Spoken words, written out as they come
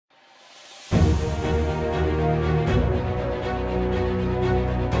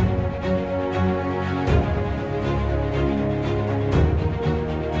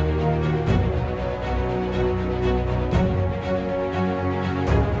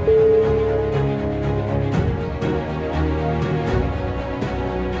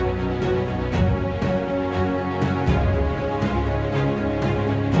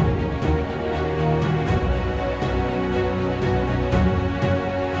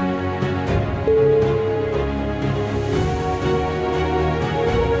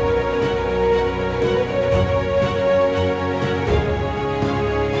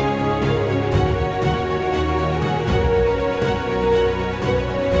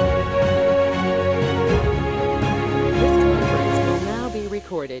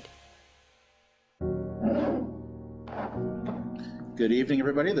recorded. Good evening,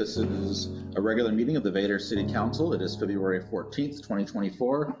 everybody. This is a regular meeting of the Vader City Council. It is February 14th,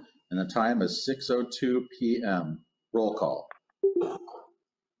 2024, and the time is 6:02 p.m. Roll call.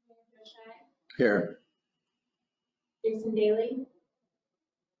 Here. Jason Daly.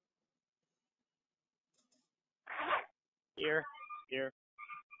 Here.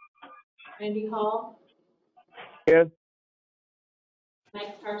 Randy Hall. Here.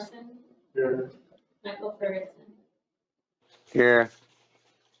 Mike Carson. Here. Michael Ferguson. Here.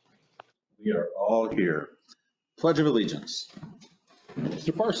 We are all here. Pledge of Allegiance.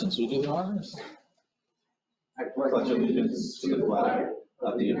 Mr. Parsons, will you do the honors? I pledge allegiance to the flag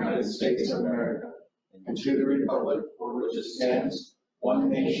of the United States of America and to the republic for which it stands, one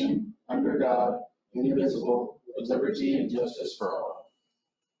nation, under God, indivisible, with liberty and justice for all.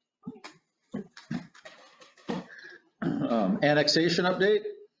 Annexation update.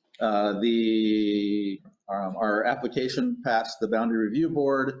 Our application passed the Boundary Review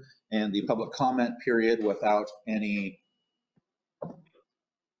Board and the public comment period without any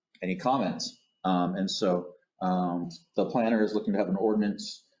comments. And so the planner is looking to have an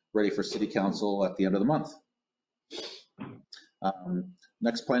ordinance ready for City Council at the end of the month.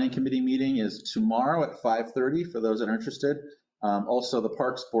 Next Planning Committee meeting is tomorrow at 5:30 for those that are interested. Also, the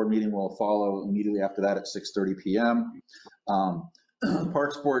Parks Board meeting will follow immediately after that at 6:30 p.m.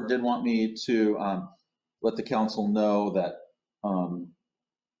 Parks Board did want me to let the council know that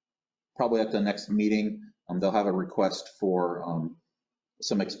probably at the next meeting, they'll have a request for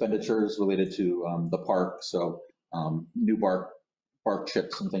some expenditures related to the park. So new bark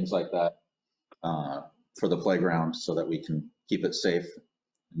chips and things like that for the playground so that we can keep it safe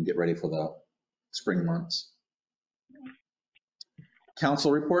and get ready for the spring months.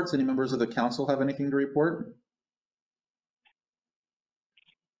 Council reports. Any members of the council have anything to report?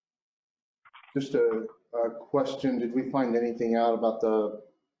 Just a question, did we find anything out about the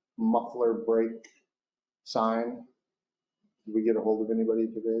muffler brake sign? Did we get a hold of anybody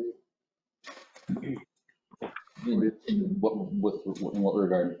today? In what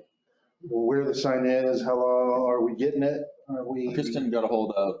regard? Where the sign is, how long, are we getting it? Are we? Kristen got a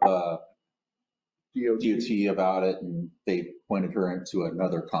hold of DOT about it, and they pointed her into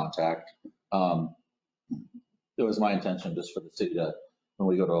another contact. It was my intention just for the city to, when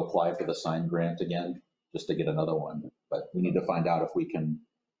we go to apply for the sign grant again, just to get another one. But we need to find out if we can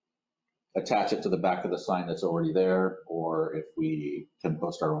attach it to the back of the sign that's already there, or if we can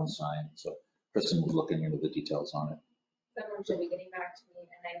post our own sign. So Kristen was looking into the details on it. Someone should be getting back to me, and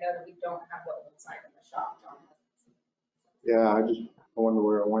I know that we don't have the old sign in the shop. Yeah, I wonder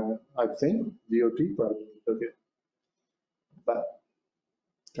where it went. I think DOT probably took it. But,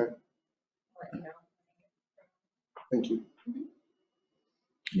 okay, I'll let you know. thank you.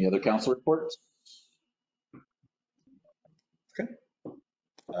 Any other council reports? Okay.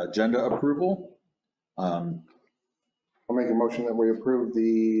 Agenda approval. I'll make a motion that we approve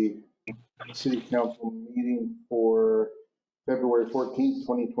the city council meeting for February 14th,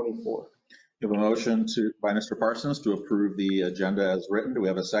 2024. We have a motion by Mr. Parsons to approve the agenda as written. Do we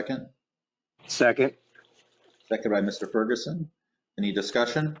have a second? Second. Second by Mr. Ferguson. Any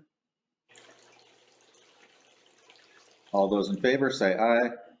discussion? All those in favor say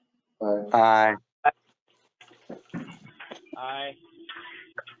aye. Aye. Aye.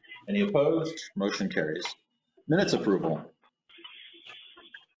 Any opposed? Motion carries. Minutes approval.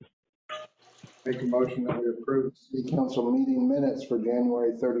 Make a motion that we approve city council meeting minutes for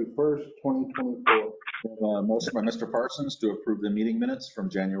January 31st, 2024. We have a motion by Mr. Parsons to approve the meeting minutes from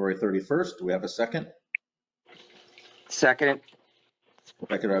January 31st. Do we have a second? Second.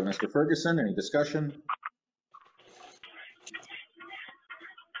 Second by Mr. Ferguson. Any discussion?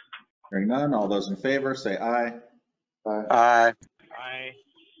 Hearing none. All those in favor say aye. Aye. Aye. Aye.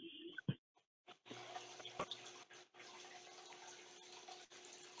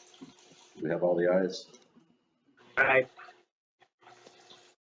 We have all the ayes. Aye.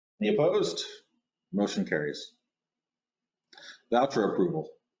 Any opposed? Motion carries. Voucher approval.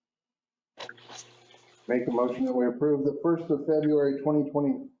 Make a motion that we approve the 1st of February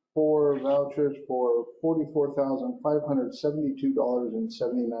 2024 vouchers for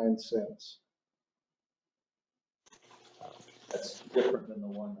 $44,572.79. That's different than the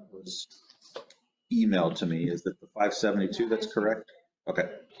one that was emailed to me. Is that the 572 that's correct? Okay.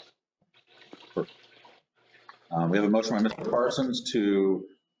 Perfect. We have a motion by Mr. Parsons to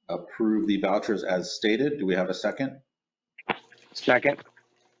approve the vouchers as stated. Do we have a second? Second.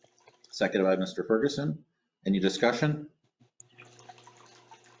 Seconded by Mr. Ferguson. Any discussion?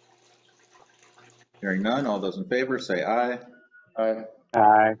 Hearing none, all those in favor say aye. Aye.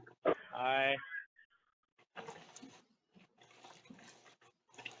 Aye. Aye.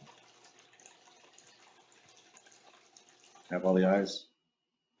 Have all the ayes?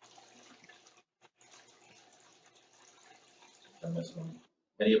 I missed one.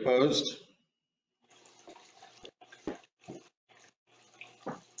 Any opposed?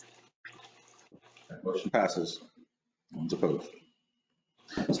 That motion passes. One's opposed.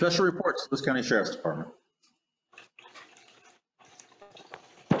 Special reports, Lewis County Sheriff's Department.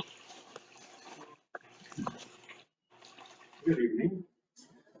 Good evening.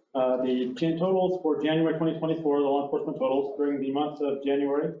 The totals for January 2024, the law enforcement totals during the month of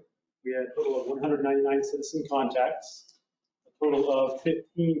January, we had a total of 199 citizen contacts, a total of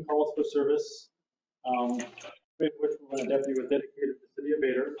 15 calls for service, which were when a deputy was dedicated to the city of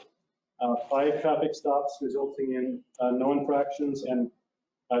Vader, 5 traffic stops resulting in no infractions, and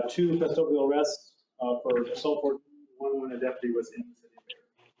 2 custodial arrests for assault or 1 when a deputy was in the city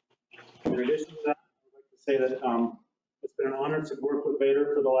of Vader. In addition to that, I'd like to say that it's been an honor to work with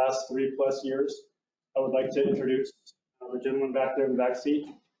Vader for the last 3+ years. I would like to introduce the gentleman back there in the back seat,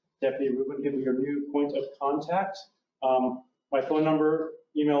 Deputy Ruben, give me your new point of contact. My phone number,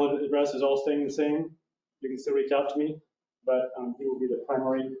 email address is all staying the same. You can still reach out to me, but he will be the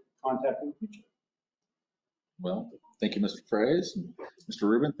primary contact in the future. Well, thank you, Mr. Fraze. Mr.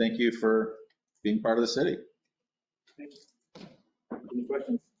 Rubin, thank you for being part of the city. Thanks. Any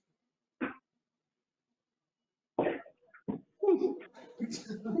questions?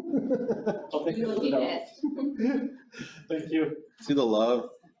 I'll take You will be missed. Thank you. See the love,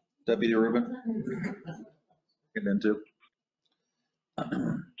 Deputy Rubin? Get into.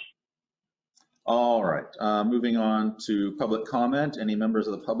 All right, moving on to public comment. Any members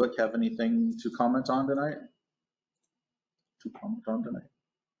of the public have anything to comment on tonight?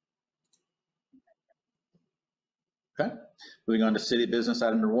 Okay, moving on to city business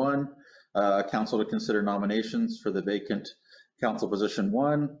item number 1. Council to consider nominations for the vacant council position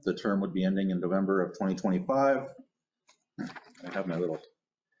 1. The term would be ending in November of 2025. I have my little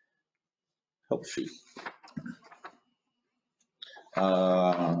help sheet.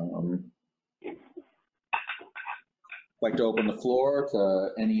 Like to open the floor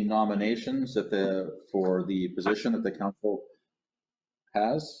to any nominations for the position that the council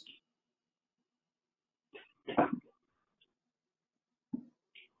has.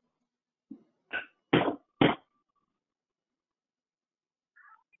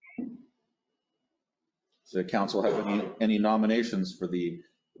 Does the council have any nominations for the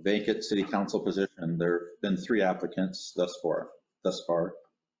vacant city council position? There have been 3 applicants thus far.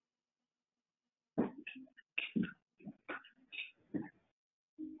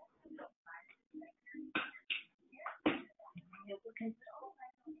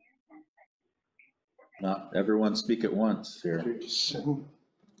 Not everyone speak at once here.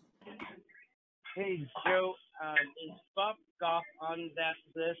 Hey, Joe, is Bob Goff on that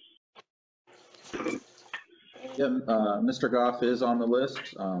list? Yeah, Mr. Goff is on the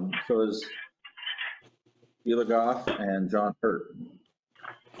list. So is Sheila Goff and John Hurt.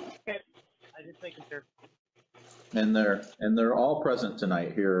 Okay, I just making sure. And they're all present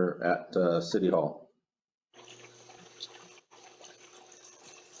tonight here at City Hall.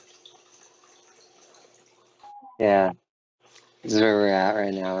 Yeah, this is where we're at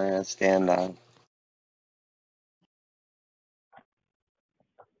right now. We're gonna stand up.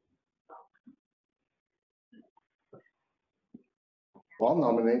 Well, I'll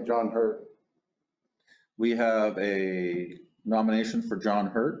nominate John Hurt. We have a nomination for John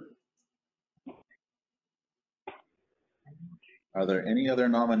Hurt. Are there any other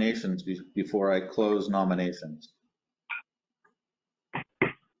nominations before I close nominations?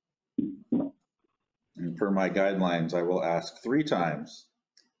 And per my guidelines, I will ask 3 times.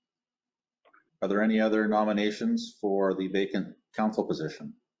 Are there any other nominations for the vacant council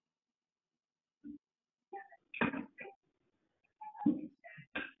position?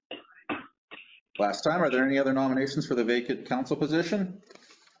 Last time, are there any other nominations for the vacant council position?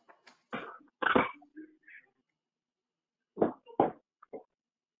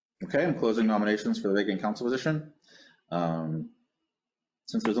 Okay, I'm closing nominations for the vacant council position.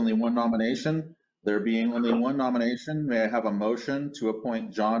 Since there's only 1 nomination, there being only 1 nomination, may I have a motion to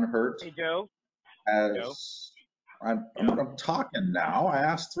appoint John Hurt Hey, Joe. as, I'm talking now, I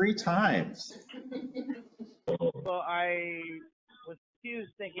asked 3 times. Well, I was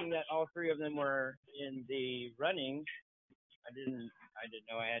confused thinking that all 3 of them were in the running. I didn't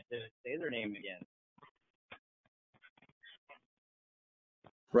know I had to say their name again.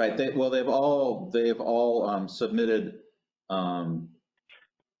 Right, they've all submitted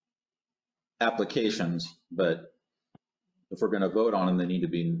applications, but if we're going to vote on them, they need to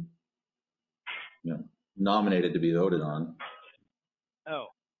be, nominated to be voted on. Oh,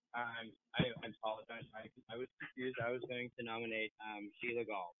 I apologize. I was confused. I was going to nominate Sheila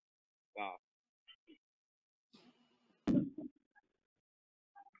Goff.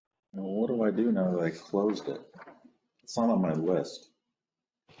 Well, what do I do now that I closed it? It's not on my list.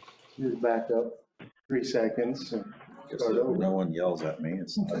 Just back up 3 seconds. And Guess start if over. no one yells at me,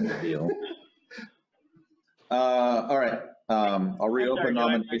 it's not a big deal. All right, I'll reopen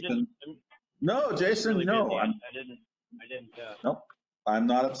nomination. No, Jason, Really no, busy. I'm I didn't. nope, I'm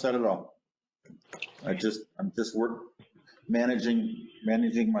not upset at all. I'm just managing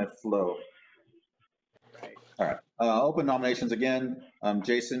my flow. Right. All right, open nominations again.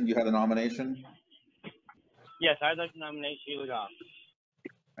 Jason, you had a nomination? Yes, I'd like to nominate Sheila Goff.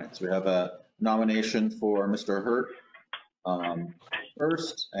 All right, so we have a nomination for Mr. Hurt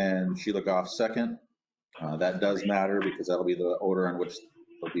first and Sheila Goff second. That does matter because that'll be the order in which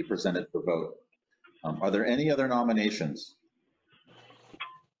they'll be presented for vote. Are there any other nominations?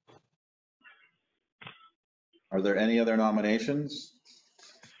 Are there any other nominations?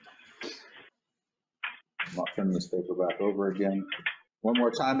 I'll turn this paper back over again. One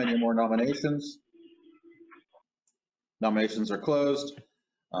more time, any more nominations? Nominations are closed.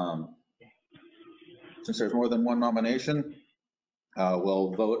 Since there's more than one nomination,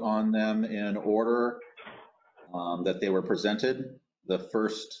 we'll vote on them in order that they were presented. The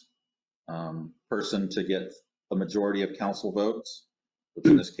first person to get a majority of council votes, which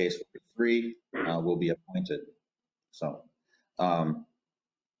in this case will be 3, will be appointed. So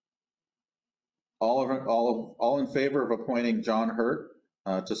all in favor of appointing John Hurt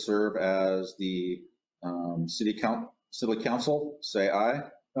to serve as the city council, say aye.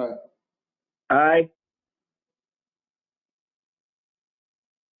 Aye. Aye.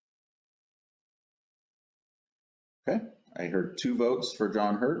 Okay, I heard 2 votes for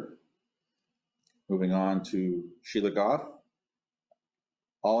John Hurt. Moving on to Sheila Goff.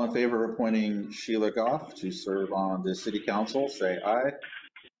 All in favor of appointing Sheila Goff to serve on the city council, say aye.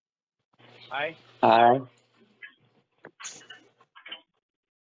 Aye. Aye.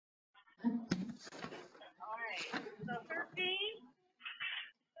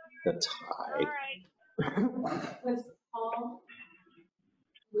 The tie. Was Paul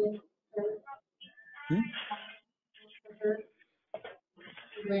with her? Her?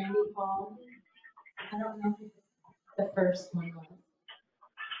 Randy Paul? I don't know who the first one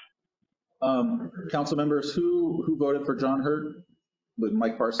was. Council members, who voted for John Hurt with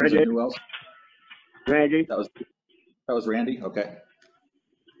Mike Parsons and who else? Randy. That was Randy. Okay.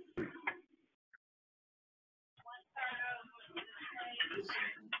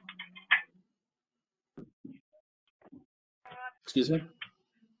 Excuse me.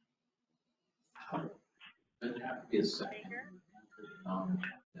 Doesn't have to be a second.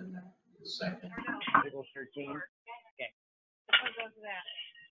 Doesn't have to be a second. Article 13. Okay.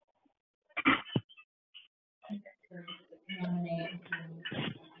 Nominate.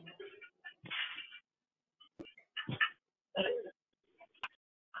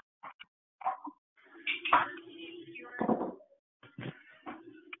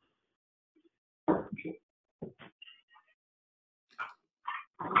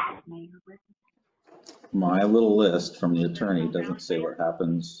 My little list from the attorney doesn't say what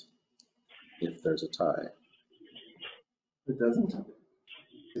happens if there's a tie. It doesn't.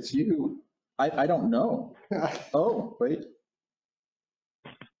 It's you. I don't know. Oh, wait.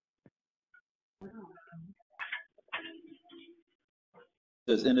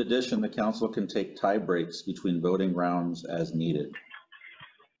 Says, in addition, the council can take tie breaks between voting rounds as needed.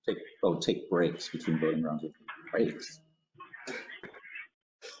 Take breaks between voting rounds. Breaks.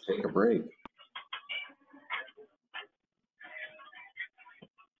 Take a break.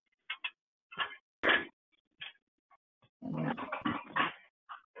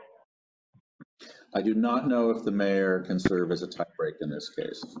 I do not know if the mayor can serve as a tie break in this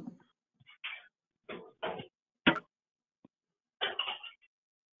case.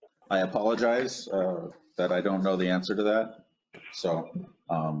 I apologize that I don't know the answer to that. So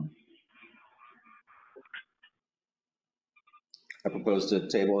I propose to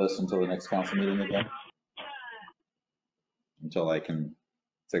table this until the next council meeting again, until I can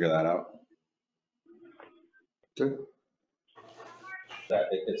figure that out. Good.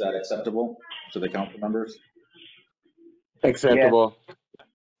 Is that acceptable to the council members? Acceptable.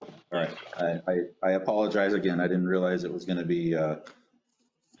 All right, I apologize again. I didn't realize it was going to be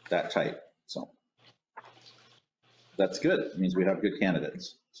that tight. So that's good. It means we have good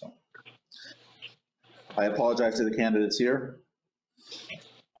candidates. So I apologize to the candidates here.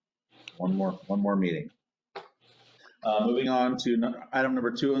 One more meeting. Moving on to item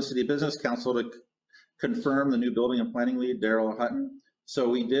number 2 on city business, council to confirm the new building and planning lead, Daryl Hutton. So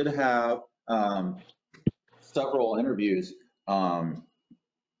we did have several interviews. Mr.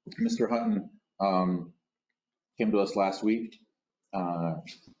 Hutton came to us last week.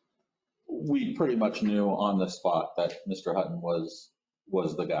 We pretty much knew on the spot that Mr. Hutton was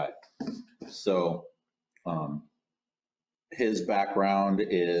the guy. So his background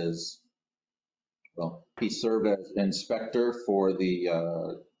is, well, he served as inspector for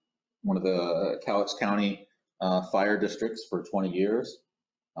the one of the Cowlitz County fire districts for 20 years,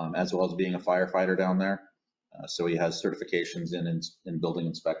 as well as being a firefighter down there. So he has certifications in building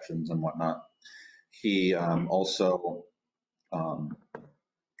inspections and whatnot. He also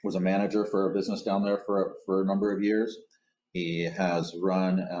was a manager for a business down there for a number of years. He has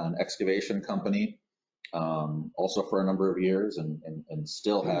run an excavation company also for a number of years and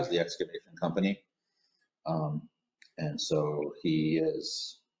still has the excavation company. And so he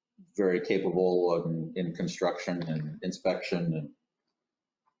is very capable in construction and inspection,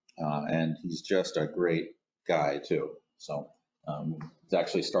 and he's just a great guy too. So he's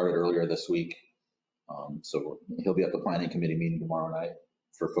actually started earlier this week. So he'll be at the planning committee meeting tomorrow night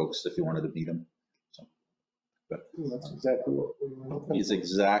for folks if you wanted to meet him. So, but That's exactly what we were looking for. he's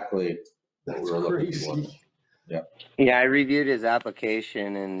exactly what we were looking for. Yeah. Yeah, I reviewed his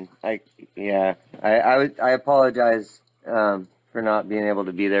application and I apologize for not being able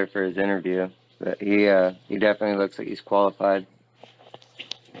to be there for his interview, but he definitely looks like he's qualified.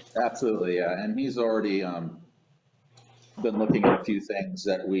 Absolutely, yeah. And he's already been looking at a few things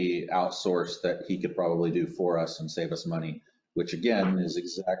that we outsourced that he could probably do for us and save us money, which again is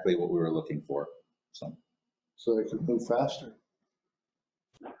exactly what we were looking for. So they can move faster.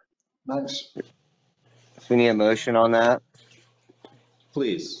 Nice. So we need a motion on that.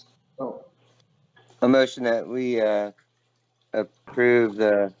 Please. Oh, A motion that we approve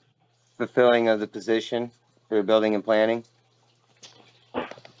the fulfilling of the position for building and planning.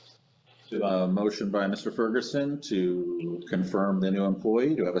 A motion by Mr. Ferguson to confirm the new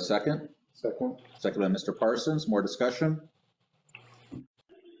employee. Do I have a second? second. Second by Mr. Parsons. More discussion?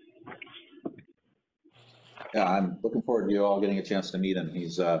 Yeah, I'm looking forward to you all getting a chance to meet him.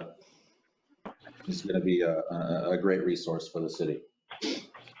 He's going to be a great resource for the city.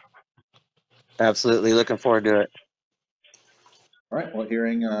 Absolutely, looking forward to it. All right, well,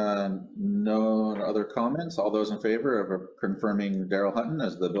 hearing no other comments, all those in favor of confirming Daryl Hutton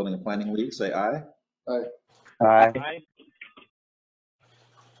as the building and planning lead, say aye. Aye. Aye. Aye.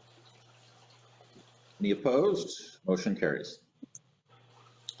 Any opposed? Motion carries.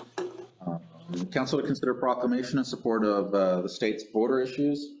 Council to consider proclamation in support of the state's border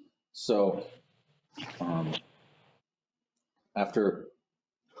issues. So after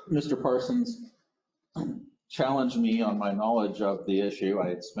Mr. Parsons challenged me on my knowledge of the issue, I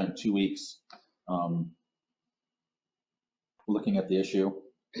had spent 2 weeks looking at the issue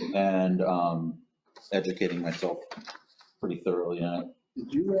and educating myself pretty thoroughly in it.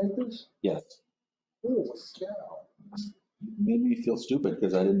 Did you write this? Yes. Holy cow. Made me feel stupid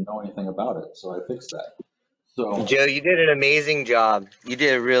because I didn't know anything about it, so I fixed that. So Joe, you did an amazing job. You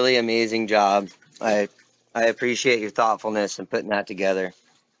did a really amazing job. I appreciate your thoughtfulness in putting that together.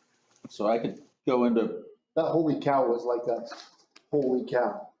 so I could go into, That holy cow was like a holy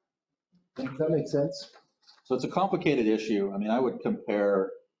cow. Does that make sense? so it's a complicated issue. I mean, I would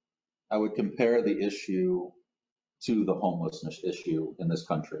compare the issue to the homelessness issue in this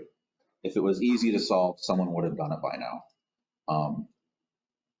country. If it was easy to solve, someone would have done it by now.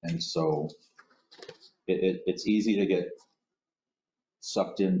 And so it's easy to get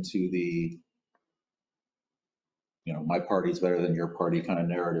sucked into the, you know, my party's better than your party kind of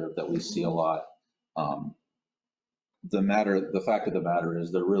narrative that we see a lot. The fact of the matter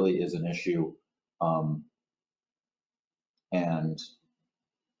is there really is an issue, and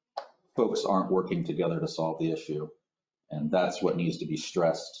folks aren't working together to solve the issue. And that's what needs to be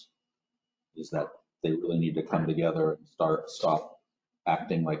stressed, is that they really need to come together and stop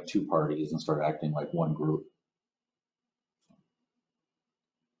acting like two parties and start acting like one group.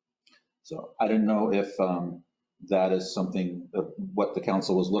 So I didn't know if that is something of what the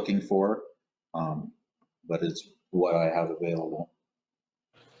council was looking for, but it's what I have available.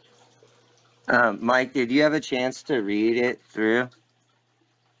 Mike, did you have a chance to read it through?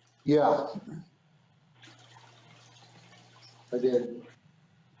 Yeah. I did.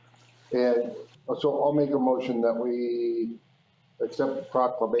 And so I'll make a motion that we accept the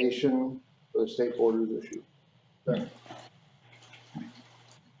proclamation for the state borders issue.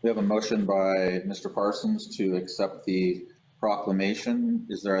 We have a motion by Mr. Parsons to accept the proclamation.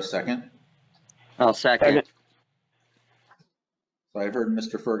 Is there a second? I'll second. So I heard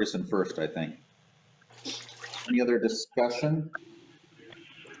Mr. Ferguson first, I think. Any other discussion?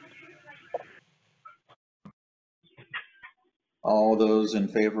 All those in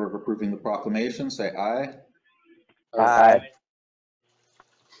favor of approving the proclamation, say aye. Aye.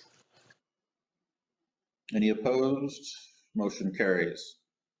 Any opposed? Motion carries.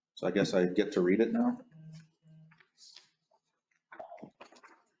 So I guess I get to read it now.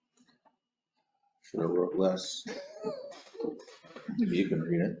 Should have wrote less. Maybe you can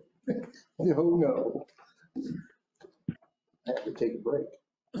read it. Oh, no. I have to take a break.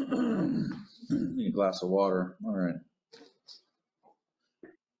 Need a glass of water. All right.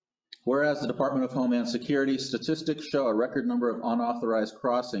 Whereas the Department of Homeland Security statistics show a record number of unauthorized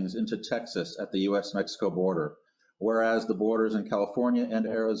crossings into Texas at the U.S.-Mexico border. Whereas the borders in California and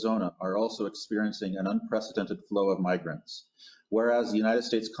Arizona are also experiencing an unprecedented flow of migrants. Whereas the United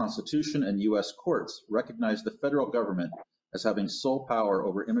States Constitution and U.S. courts recognize the federal government as having sole power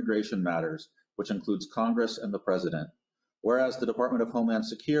over immigration matters, which includes Congress and the President. Whereas the Department of Homeland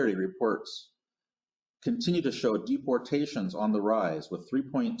Security reports continue to show deportations on the rise, with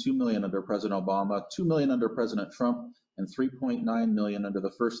 3.2 million under President Obama, 2 million under President Trump, and 3.9 million under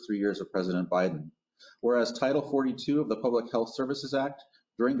the first 3 years of President Biden. Whereas Title 42 of the Public Health Services Act,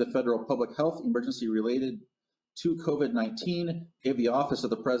 during the federal public health emergency related to COVID-19, gave the Office of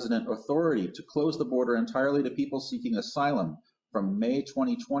the President authority to close the border entirely to people seeking asylum from May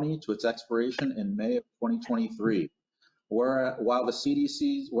 2020 to its expiration in May of 2023. Whereas while the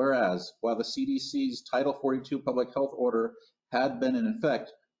CDC's Title 42 public health order had been in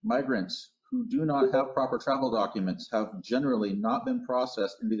effect, migrants who do not have proper travel documents have generally not been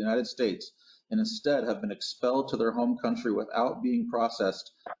processed into the United States and instead have been expelled to their home country without being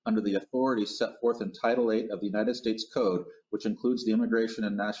processed under the authorities set forth in Title 8 of the United States Code, which includes the Immigration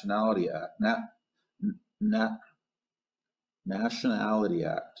and Nationality Act. Nationality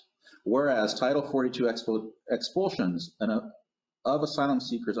Act. Whereas Title 42 expulsions of asylum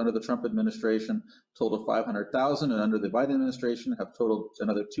seekers under the Trump administration totaled 500,000 and under the Biden administration have totaled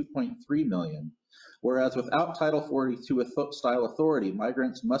another 2.3 million. Whereas without Title 42 style authority,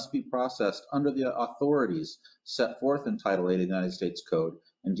 migrants must be processed under the authorities set forth in Title 8 of the United States Code,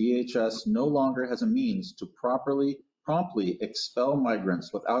 and DHS no longer has a means to promptly expel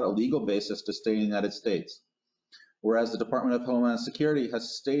migrants without a legal basis to stay in the United States. Whereas the Department of Homeland Security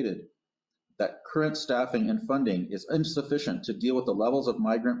has stated that current staffing and funding is insufficient to deal with the levels of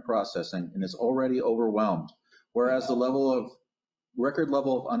migrant processing and is already overwhelmed. Whereas the record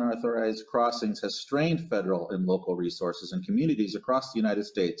level of unauthorized crossings has strained federal and local resources and communities across the United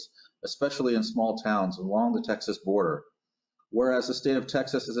States, especially in small towns along the Texas border. Whereas the state of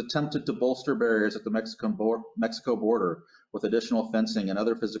Texas has attempted to bolster barriers at the Mexico border with additional fencing and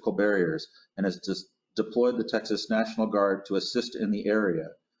other physical barriers, and has deployed the Texas National Guard to assist in the area.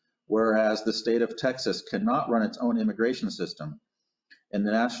 Whereas the state of Texas cannot run its own immigration system, and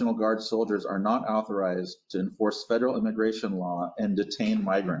the National Guard soldiers are not authorized to enforce federal immigration law and detain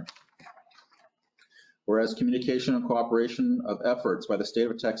migrants. Whereas communication and cooperation of efforts by the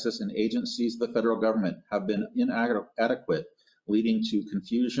state of Texas and agencies of the federal government have been inadequate, leading to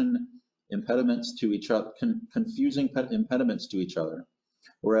confusing impediments to each other.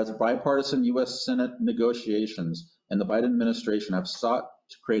 Whereas bipartisan U.S. Senate negotiations and the Biden administration have sought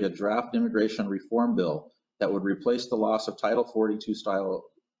to create a draft immigration reform bill that would replace the loss of Title 42 style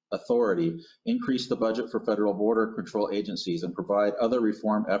authority, increase the budget for federal border control agencies, and provide other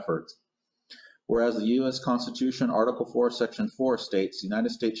reform efforts. Whereas the U.S. Constitution, Article 4, Section 4 states, the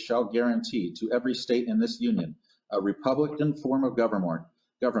United States shall guarantee to every state in this union a republican form of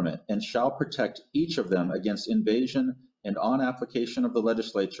government and shall protect each of them against invasion and on application of the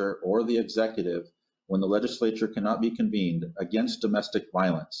legislature or the executive when the legislature cannot be convened against domestic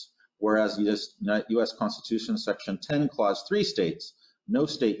violence. Whereas U.S. Constitution Section 10, Clause 3 states, no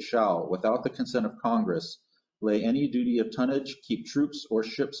state shall, without the consent of Congress, lay any duty of tonnage, keep troops or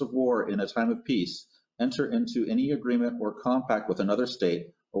ships of war in a time of peace, enter into any agreement or compact with another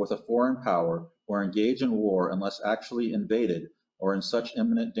state or with a foreign power, or engage in war unless actually invaded or in such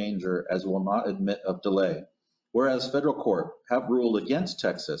imminent danger as will not admit of delay. Whereas federal court have ruled against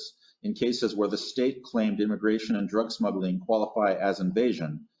Texas in cases where the state claimed immigration and drug smuggling qualify as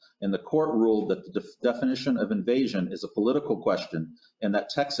invasion, and the court ruled that the definition of invasion is a political question and that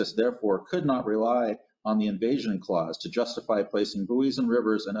Texas therefore could not rely on the invasion clause to justify placing buoys and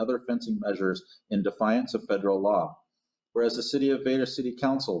rivers and other fencing measures in defiance of federal law. Whereas the City of Vader City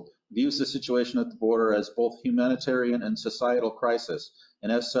Council views the situation at the border as both humanitarian and societal crisis,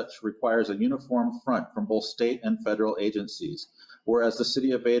 and as such requires a uniform front from both state and federal agencies. Whereas the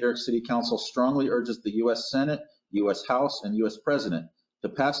City of Vader City Council strongly urges the U.S. Senate U.S. House, and U.S. President to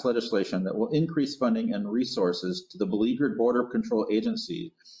pass legislation that will increase funding and resources to the beleaguered Border Control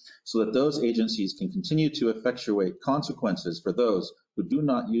Agency so that those agencies can continue to effectuate consequences for those who do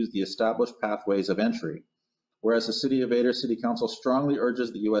not use the established pathways of entry. Whereas the City of Vader City Council strongly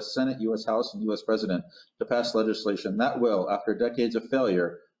urges the U.S. Senate, U.S. House, and U.S. President to pass legislation that will, after decades of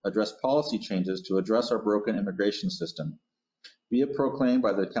failure, address policy changes to address our broken immigration system. Be it proclaimed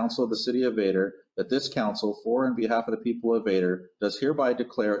by the Council of the City of Vader that this council, for and behalf of the people of Vader, does hereby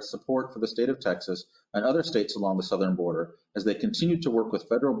declare its support for the state of Texas and other states along the southern border as they continue to work with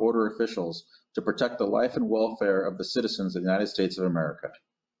federal border officials to protect the life and welfare of the citizens of the United States of America.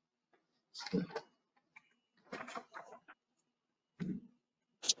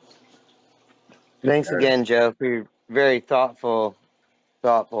 Thanks again, Joe, for your very thoughtful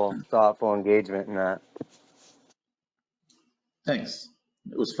engagement in that. Thanks.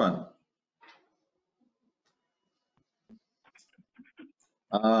 It was fun.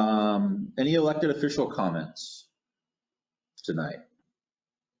 Any elected official comments tonight?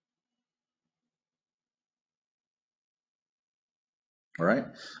 All right.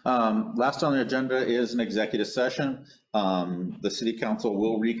 Last on the agenda is an executive session. The City Council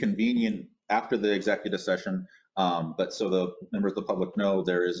will reconvene after the executive session, but so the members of the public know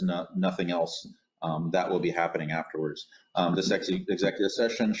there is nothing else that will be happening afterwards. This executive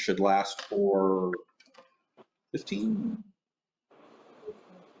session should last for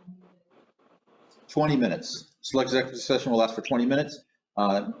 20 minutes. Select executive session will last for 20 minutes.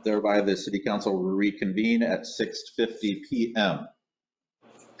 Thereby, the City Council will reconvene at 6:50 p.m.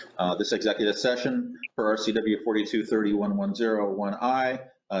 This executive session for RCW 4231.101I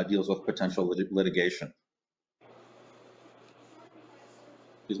deals with potential litigation.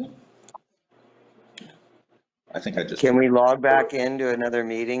 Excuse me? I think I just... Can we log back into another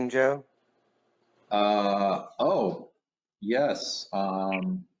meeting, Joe? Oh, yes.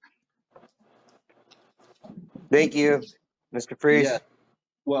 Thank you, Mr. Freeze. Yeah.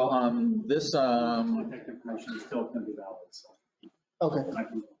 Well, this... Contact information is still going to be valid, so. Okay.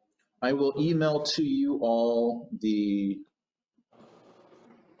 I will email to you all the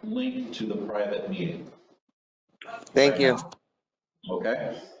link to the private meeting. Thank right you. now.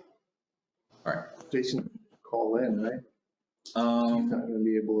 Okay. All right. Jason, call in, right? He's not gonna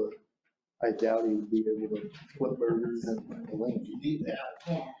be able to, I doubt he'd be able to flip burgers and link. You need that.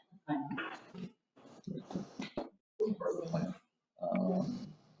 Part of the plan.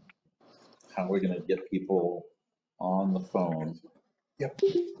 How are we going to get people on the phone? Yep.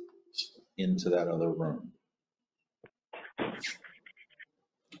 Into that other room? I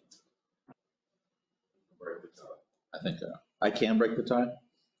think I can break the tie.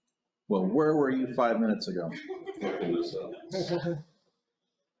 Well, where were you 5 minutes ago?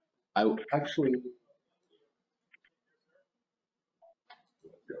 I Actually,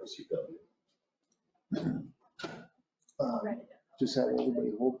 just have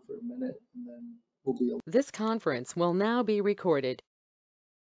everybody hold for a minute and then we'll be able. This conference will now be recorded.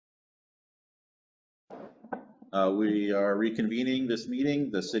 We are reconvening this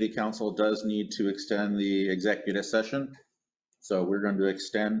meeting. The City Council does need to extend the executive session. So we're going to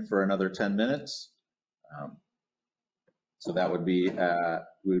extend for another 10 minutes. So that would be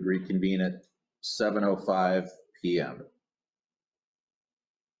we would reconvene at 7:05 p.m.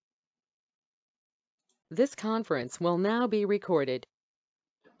 This conference will now be recorded.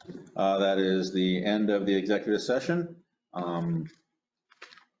 That is the end of the executive session. I'm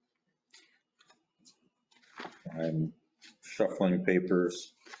shuffling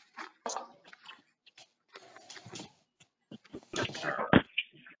papers.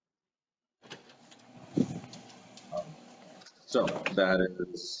 So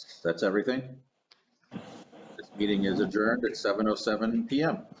that's everything. This meeting is adjourned at 7:07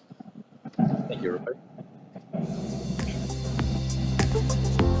 p.m. Thank you, everybody.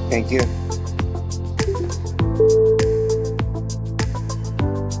 Thank you.